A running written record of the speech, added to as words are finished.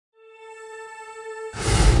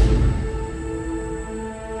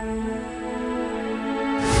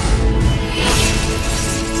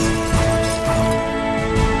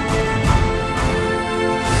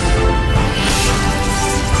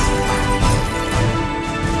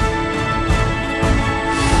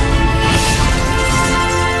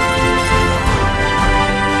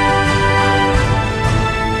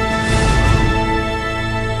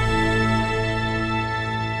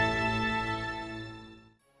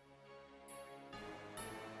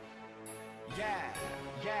Yeah,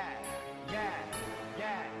 yeah, yeah,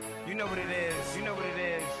 yeah. You know what it is, you know what it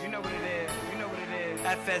is, you know what it is, you know what it is.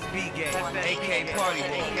 FSB game, AK Party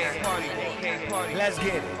Boy, Party Boy, Party. Let's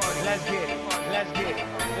get it, let's get it, let's get it,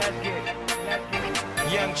 let's get it, let's get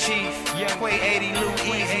it. Young Chief, Young Quay 80 Lou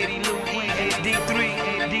Easy, D3, D3,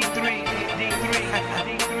 D3, D3.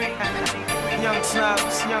 Young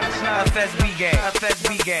Snubs, FSB game,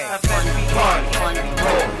 FSB game, FSB party,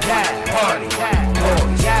 yeah, party, yeah,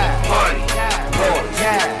 party,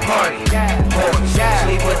 yeah, party, yeah.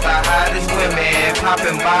 Sleep with the hottest women,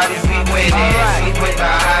 popping bodies, we winning. Sleep with the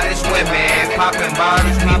hottest women, popping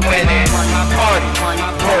bodies, we winning. Party,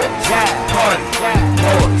 yeah, party, yeah,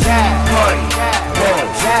 party, party,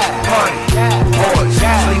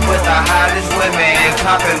 Sleep with the hottest women,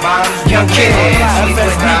 popping bottles, we winning. Sleep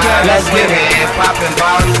with the hottest women, popping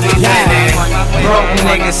bottles, we winning. Broke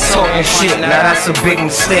niggas talking shit, now that's a big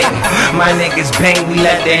mistake. My niggas bang, we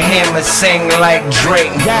let the hammer sing like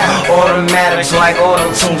Drake. Automatics like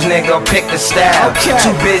auto-tunes, nigga, pick the style.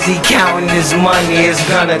 Too busy counting this money, it's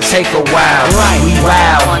gonna take a while. We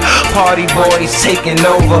wild, party boys taking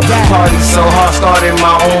over. Party so hard, started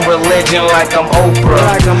my own religion like I'm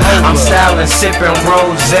Oprah. I'm styling, sipping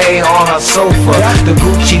rosé on her sofa. The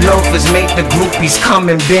Gucci loafers make the groupies come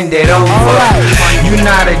and bend it over. You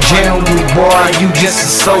not a general boy, you just a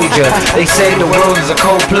soldier. They say the world is a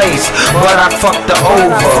cold place, but I fucked her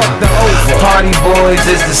over. Party boys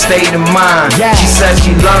is the state of mind. She said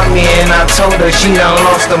she loved me and I told her she done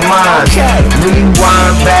lost her mind.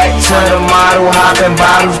 Rewind back to the model, hopping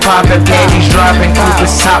bottles, popping panties, dropping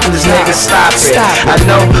coopers, topless niggas, stop it. I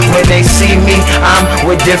know when they see me, I'm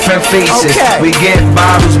with different faces. We get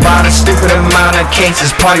bottles by the stupid amount of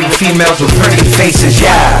cases. Party with females with pretty faces,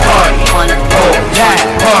 yeah. Party,